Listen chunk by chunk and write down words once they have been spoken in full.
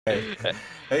Hey,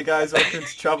 hey guys, welcome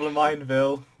to Trouble in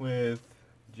Mineville with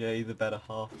Jay, the better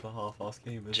half of the half-ass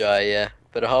gamers. Jai, yeah.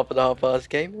 But a half of the half-ass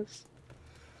gamers?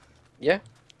 Yeah.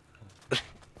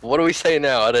 What do we say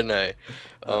now? I don't know.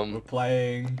 We're Um,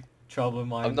 playing Trouble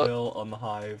in I'm not. Mineville on the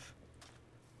Hive.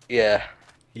 Yeah,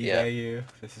 He's yeah, AU.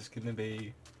 This is gonna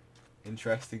be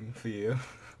interesting for you.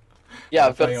 yeah. We're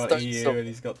I've got playing on stone EU sword. and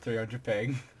he's got 300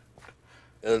 ping.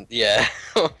 Yeah.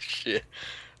 Oh shit.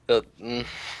 Mm.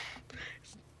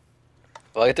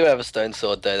 Well, I do have a stone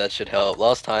sword though. That should help.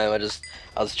 Last time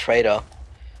I was traitor.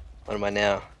 What am I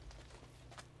now?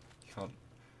 You can't.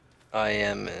 I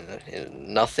am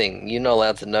nothing. You're not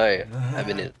allowed to know. I've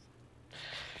been in.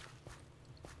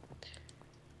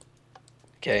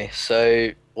 Okay, so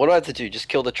what do I have to do? Just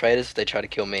kill the traitors if they try to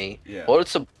kill me. Yeah.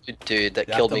 What's the dude that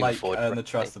You have killed to me like before? earn the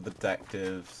trust of the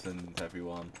detectives and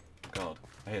everyone. God,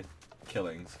 I hear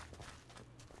killings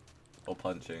or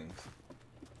punchings.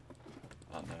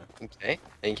 I don't know. Okay,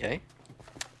 okay,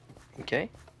 okay.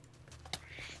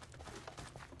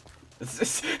 It's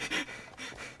just...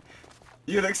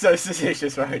 You look so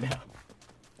suspicious right now.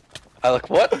 I look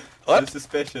what? So What?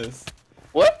 suspicious.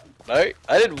 What? No,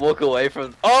 I didn't walk away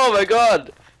from. Oh my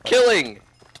god! Killing!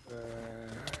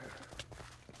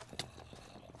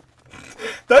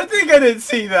 Don't think I didn't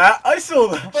see that. I saw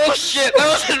that. Bullshit! That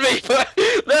wasn't me!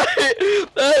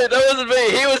 No, that wasn't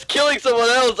me. He was killing someone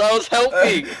else. I was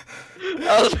helping.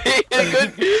 I was being a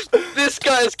good. This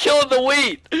guy is killing the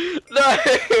wheat. No,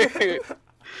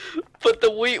 but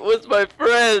the wheat was my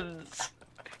friends.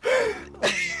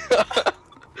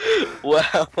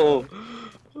 Wow.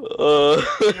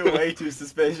 You're way too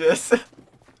suspicious.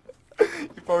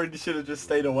 You probably should have just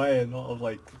stayed away and not have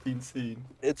like been seen.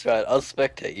 It's right. I'll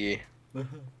spectate you.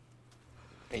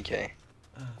 Okay.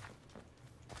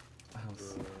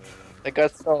 That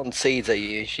guy's throwing seeds at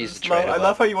you. She's a traitor. I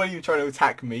love how you weren't even trying to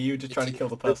attack me. You were just trying to kill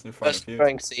the person in front of Person you.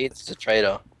 throwing seeds is a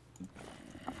traitor.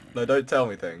 No, don't tell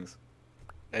me things.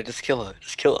 No, just kill her.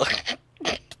 Just kill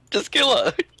her. Just kill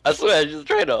her. I swear, she's a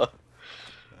traitor.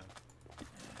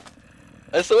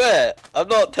 I swear. I'm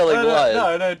not telling No, no,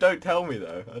 lies. no, don't tell me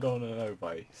though. I don't want to know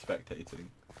by spectating.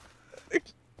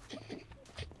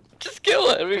 Just kill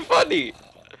her. It'd be funny.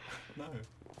 No.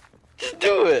 Just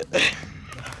do it.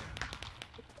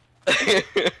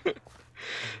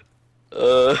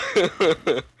 uh,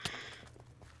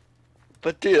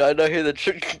 but dude, I know who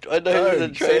the I know who the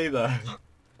Don't say traitor. that.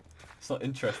 It's not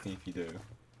interesting if you do.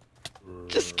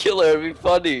 Just kill her. It'd be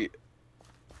funny.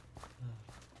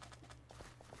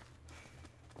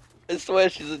 I swear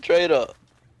she's a traitor.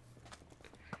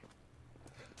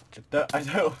 I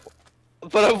don't.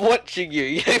 But I'm watching you.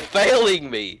 You're failing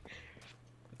me.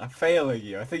 I'm failing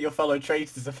you. I think your fellow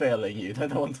traitors are failing you. They're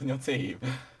the ones on your team.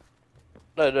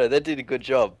 No, they did a good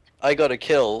job. I got a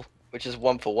kill, which is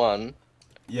 1 for 1.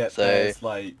 Yeah, So there's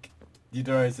like, you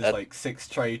know, there's that- like 6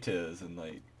 traitors and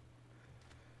like,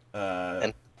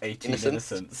 And 18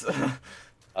 innocents? innocents.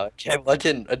 Okay, well,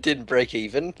 I didn't break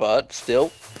even, but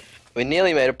still, we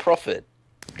nearly made a profit,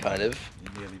 kind of.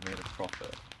 You nearly made a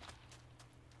profit.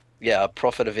 Yeah, a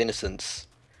profit of innocence.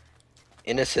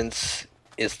 Innocence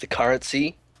is the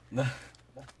currency.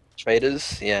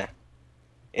 Traders, yeah.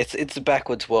 It's a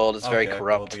backwards world. It's very Okay, well,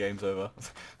 corrupt. the game's over.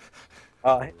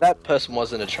 That person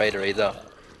wasn't a trader either.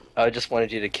 I just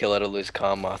wanted you to kill her to lose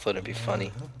karma. I thought it'd be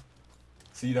funny.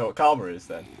 So you know what karma is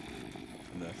then?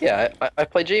 No. Yeah, I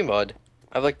play Gmod.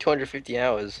 I have like 250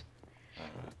 hours.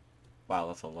 Alright. Wow,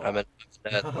 that's a lot. I'm a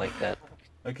nerd like that.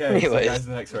 Okay, so Anyways. guys,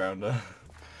 the next round.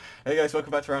 Hey guys,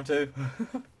 welcome back to round 2.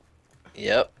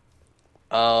 Yep.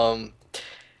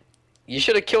 You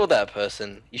should have killed that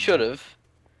person. You should have.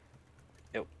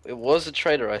 It was a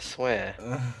traitor, I swear.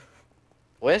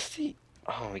 Where's the?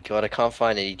 Oh my god, I can't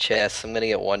find any chests. I'm gonna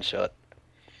get one shot.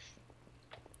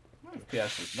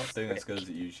 PS is not doing as good as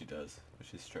it usually does,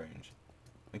 which is strange.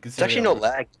 It's actually not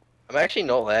lag. I'm actually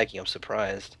not lagging. I'm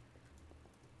surprised.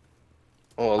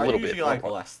 Oh, a I little usually bit. like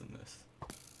less than this.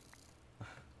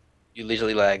 You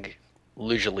leisurely lag.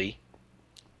 Leisurely.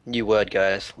 New word,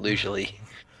 guys. Leisurely.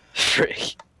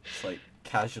 Frick. It's like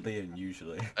casually and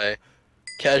usually.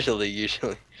 Casually,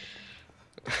 usually.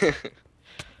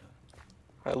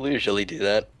 I usually do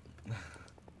that.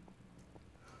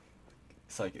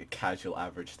 It's like a casual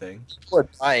average thing. We're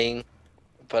dying,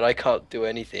 but I can't do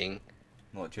anything.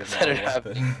 What, do you 'Cause have I a don't have.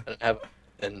 weapon? I don't have.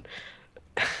 And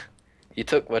you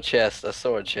took my chest. I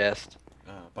saw a chest.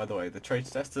 By the way, the trade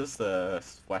testers, the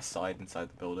west side inside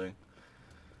the building.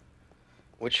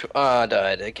 Which I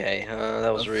died. Okay,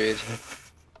 that was rude.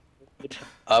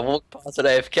 I walked past an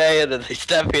AFK and then they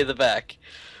stabbed me in the back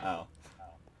Oh.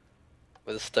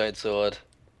 with a stone sword.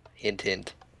 Hint,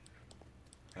 hint.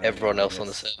 Everyone else on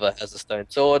the server has a stone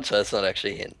sword, so it's not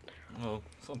actually hint. Well,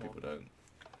 some people don't.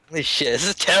 Holy shit, this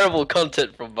is terrible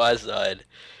content from my side.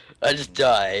 I just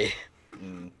die.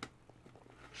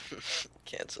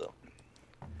 Cancel.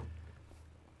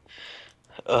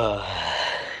 I'm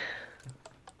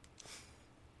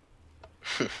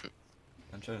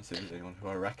trying to see if there's anyone who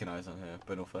I recognise on here,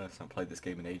 but in all fairness, I haven't played this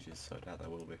game in ages, so I doubt there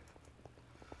will be.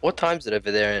 What time is it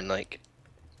over there in, like,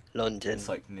 London? It's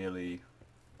like nearly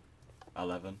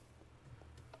 11.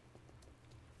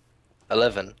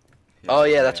 11? Yeah, Oh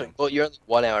yeah, that's right. Well, you're only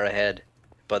 1 hour ahead,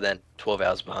 but then 12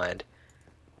 hours behind.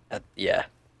 Yeah.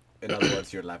 In other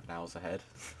words, you're 11 hours ahead.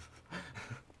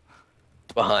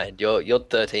 Behind. You're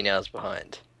 13 hours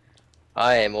behind.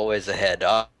 I am always ahead.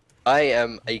 I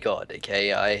am a god,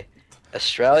 okay?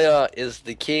 Australia is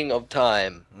the king of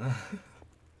time.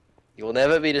 You will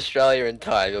never beat Australia in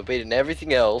time. You'll beat in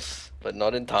everything else, but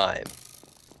not in time.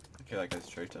 Okay, that guy's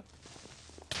a traitor.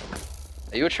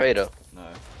 Are you a traitor? No.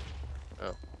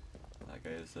 Oh. That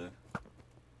guy is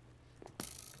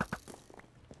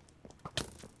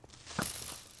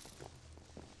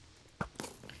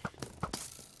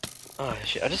Oh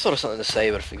shit, I just thought of something to say,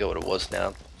 but I forgot what it was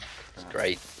now. It's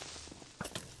great.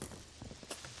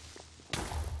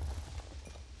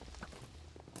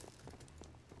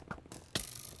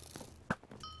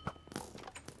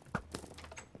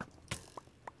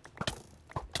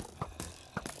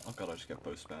 Oh god, I just get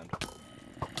post banned.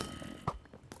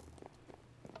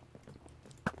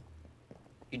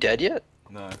 You dead yet?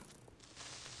 No. Are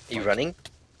you running?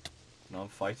 No, I'm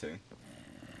fighting.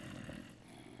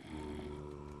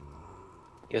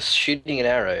 You're shooting an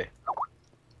arrow.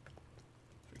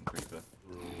 Freaking creeper.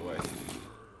 Away.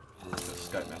 Just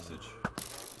Skype message.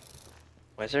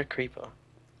 Why is there a creeper?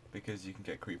 Because you can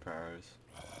get creeper arrows.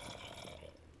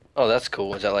 Oh, that's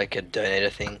cool. Is that like a donator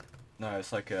thing? No,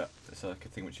 it's like a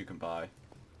thing which you can buy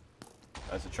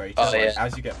as a traitor. Oh, yeah.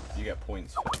 As you get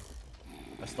points for it.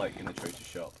 That's like in the traitor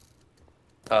shop.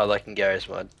 Oh, like in Garry's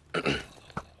Mod.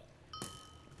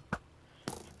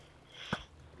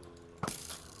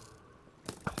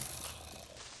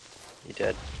 You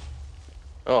dead.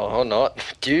 Oh, or not.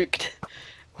 Duked.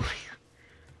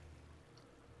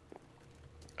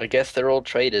 I guess they're all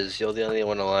traitors. You're the only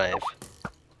one alive.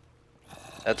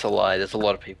 That's a lie. There's a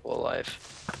lot of people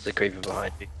alive. There's a creeper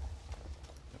behind you.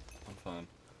 I'm fine.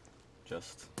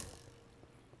 Just...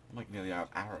 I'm like nearly out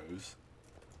of arrows.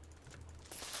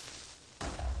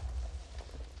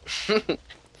 That's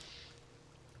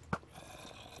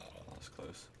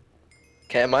close.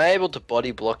 Okay, am I able to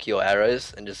body block your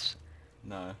arrows and just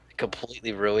No.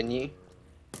 completely ruin you?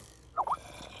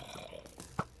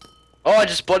 Oh, I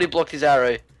just body blocked his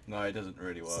arrow. No, it doesn't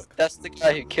really work. That's the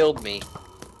guy who killed me.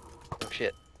 Oh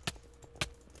shit.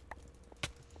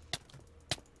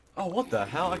 Oh, what the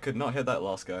hell? I could not hit that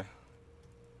last guy.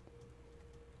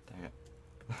 Dang it.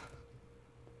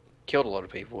 Killed a lot of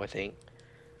people, I think.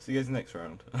 See you guys next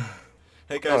round.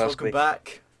 Hey guys, welcome quick.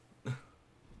 back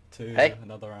to Hey.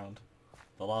 another round.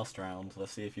 The last round.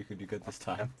 Let's see if you can do good this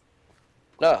time.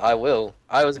 No, I will.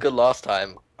 I was good last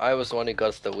time. I was the one who got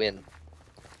us the win.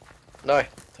 No.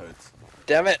 Toads.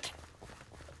 Damn it.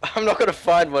 I'm not gonna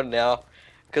find one now.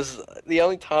 Because the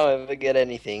only time I ever get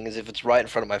anything is if it's right in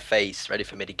front of my face, ready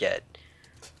for me to get.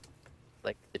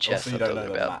 Like the chest Also, you I'm don't know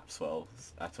talking the about. maps well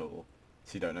at all,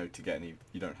 so you don't know to get any.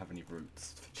 You don't have any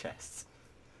routes for chests.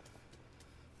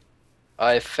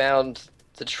 I found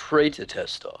the traitor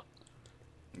tester.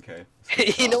 Okay.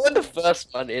 You know, in the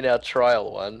first one, in our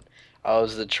trial one, I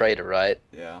was the traitor, right?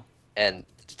 Yeah. And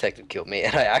the detective killed me,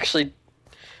 and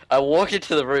I walked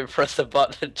into the room, pressed the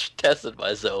button, and tested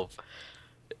myself.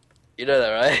 You know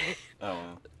that, right? Oh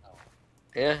well.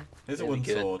 Yeah. Here's a Really wooden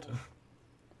good. sword.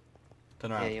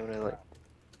 Turn around. Yeah, you wanna like?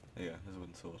 Yeah, here's a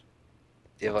wooden sword.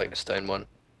 Do you have like a stone one?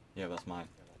 Yeah, that's mine.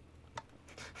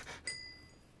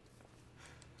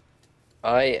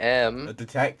 I A am.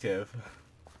 detective.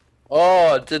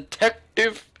 Oh,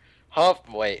 detective.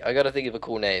 Wait, I gotta think of a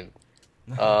cool name.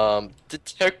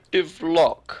 Detective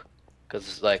Lock,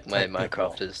 because like my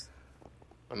Detective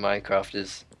Minecraft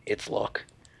is it's Lock.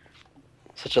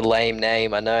 Such a lame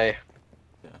name, I know.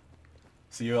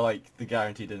 So you're like the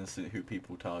guaranteed innocent who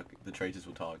people target. The traitors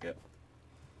will target.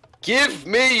 Give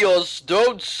me your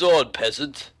stone sword,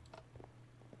 peasant.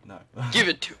 No. Give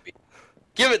it to me.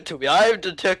 Give it to me. I am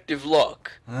Detective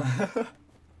Lock.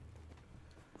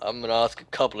 I'm gonna ask a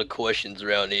couple of questions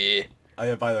around here. Oh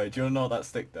yeah, by the way, do you know what that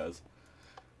stick does?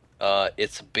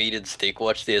 It's a beaded stick.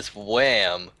 Watch this.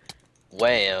 Wham.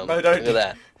 Wham. No, don't. Look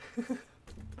at that.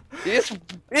 You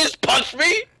just punch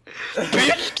me?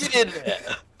 Bitch, get in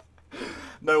there.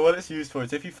 No, what it's used for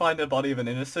is if you find a body of an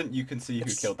innocent, you can see who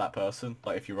killed that person.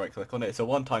 Like if you right click on it, it's a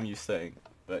one-time use thing,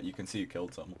 but you can see who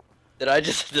killed someone. Did I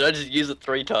just use it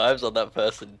 3 times on that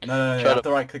person? No, you have to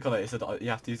right click on it. You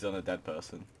have to use it on a dead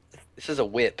person. This is a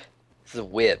whip. This is a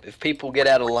whip. If people get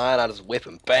out of line, I just whip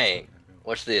them. Bang.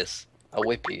 Watch this. I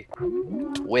whip you.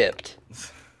 Whipped.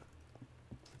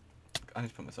 I need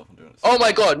to put myself on doing it. Oh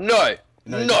my god, no!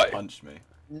 No! He No! just punched me.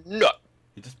 No!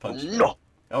 He just punched me. No!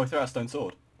 Oh, he threw out a stone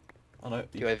sword. Oh no,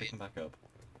 you UAV. can pick him back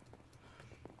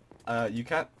up. You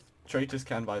can't... Traitors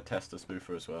can buy a tester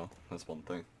spoofer as well. That's one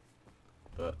thing.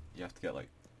 But you have to get like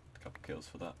a couple kills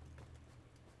for that.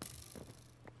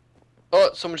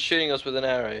 Oh, someone's shooting us with an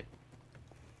arrow.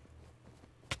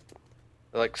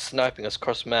 They're like sniping us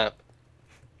across map.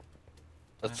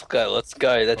 Let's go, let's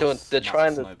go. They're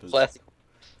trying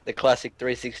the classic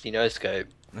 360 no scope.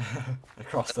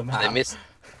 Across the map. They missed.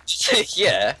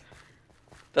 Yeah.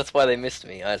 That's why they missed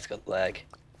me. I just got lag.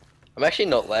 I'm actually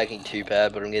not lagging too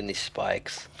bad, but I'm getting these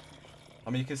spikes. I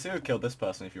mean, you can see who killed this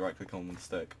person if you right click on the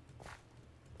stick.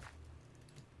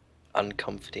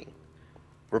 Uncomforting.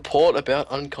 Report about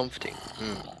uncomforting.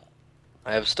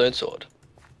 I have a stone sword.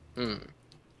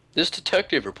 This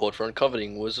detective report for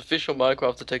uncomforting was official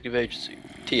Minecraft Detective Agency,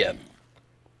 TM.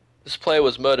 This player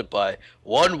was murdered by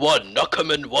 1-1,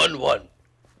 Knockerman 1-1. Well,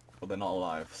 they're not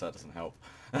alive, so that doesn't help.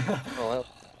 Oh, well.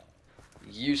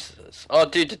 Useless. Oh,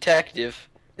 dude, detective.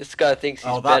 This guy thinks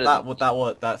he's better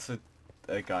that's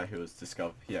a guy who was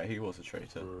discovered. Yeah, he was a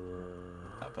traitor.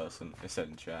 That person. It said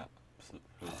in chat.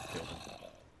 Who killed him.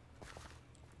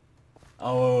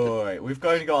 Oh wait, we've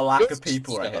only got a lack of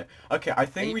people right here. Okay, I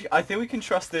think we can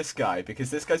trust this guy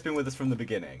because this guy's been with us from the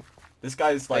beginning. This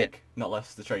guy's like not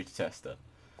less the traitor tester.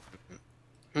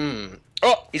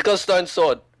 Oh, he's got a stone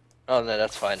sword. Oh no,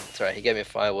 that's fine. That's right. He gave me a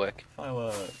firework.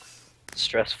 Fireworks.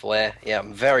 Stress flare. Yeah,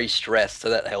 I'm very stressed, so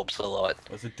that helps a lot.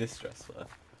 What's a distress flare?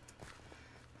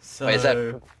 So... Wait, is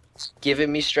that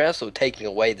giving me stress or taking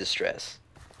away the stress?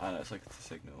 I don't know, it's like it's a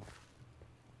signal.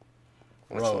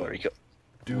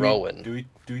 Rowan. Do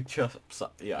we trust?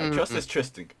 Yeah, I trust this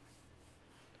Tristan.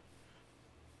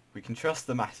 We can trust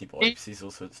the Matty boy because he's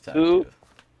also a detective.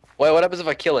 Wait, what happens if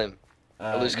I kill him?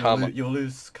 I lose karma. You'll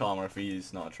lose karma if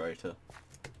he's not a traitor.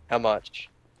 How much?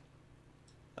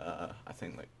 I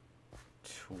think like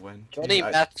 20. Johnny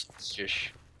Matsosh.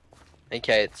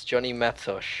 Okay, it's Johnny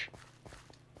Matsosh.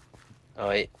 Oh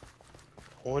wait.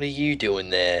 What are you doing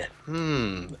there?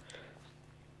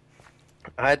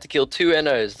 I had to kill 2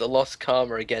 NOs. The lost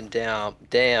karma again. Damn.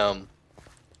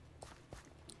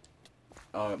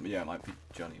 Yeah, it might be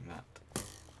Johnny Matt.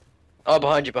 Oh,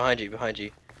 behind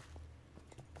you.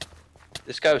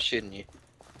 This guy was shooting you.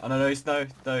 Oh no,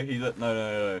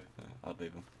 no. I'll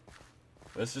leave him.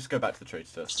 Let's just go back to the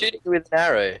traitor test. Shooting you with an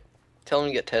arrow. Tell him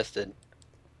to get tested.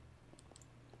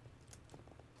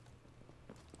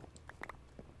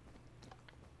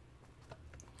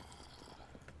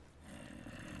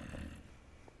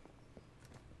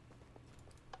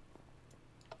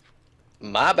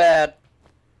 My bad.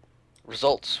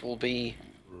 Results will be...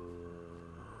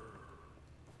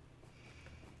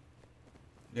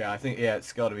 Yeah, I think,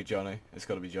 it's gotta be Johnny. It's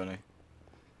gotta be Johnny.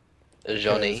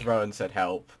 Johnny. Because Rowan said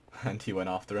help, and he went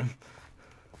after him.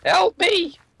 Help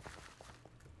me!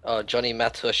 Oh, Johnny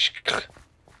Matush.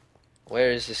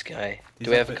 Where is this guy? Do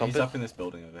we have a compass? He's up in this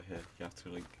building over here. You have to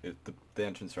link the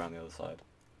entrance around the other side.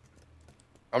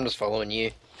 I'm just following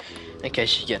you. In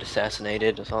case you get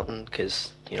assassinated or something,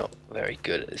 because you're not very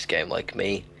good at this game like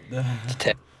me.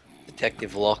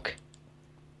 Detective Lock.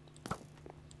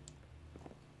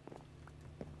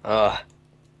 A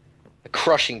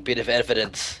crushing bit of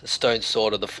evidence. A stone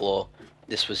sword on the floor.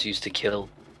 This was used to kill.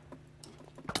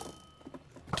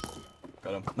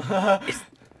 Got him.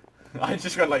 I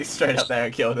just went like straight up there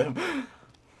and killed him.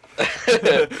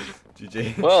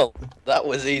 GG. Well, that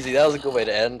was easy. That was a good way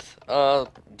to end. Do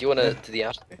you want to do the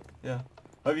outro? Yeah.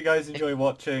 Hope you guys enjoy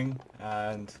watching,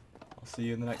 and I'll see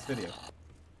you in the next video.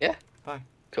 Yeah. Bye.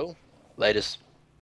 Cool. Latest.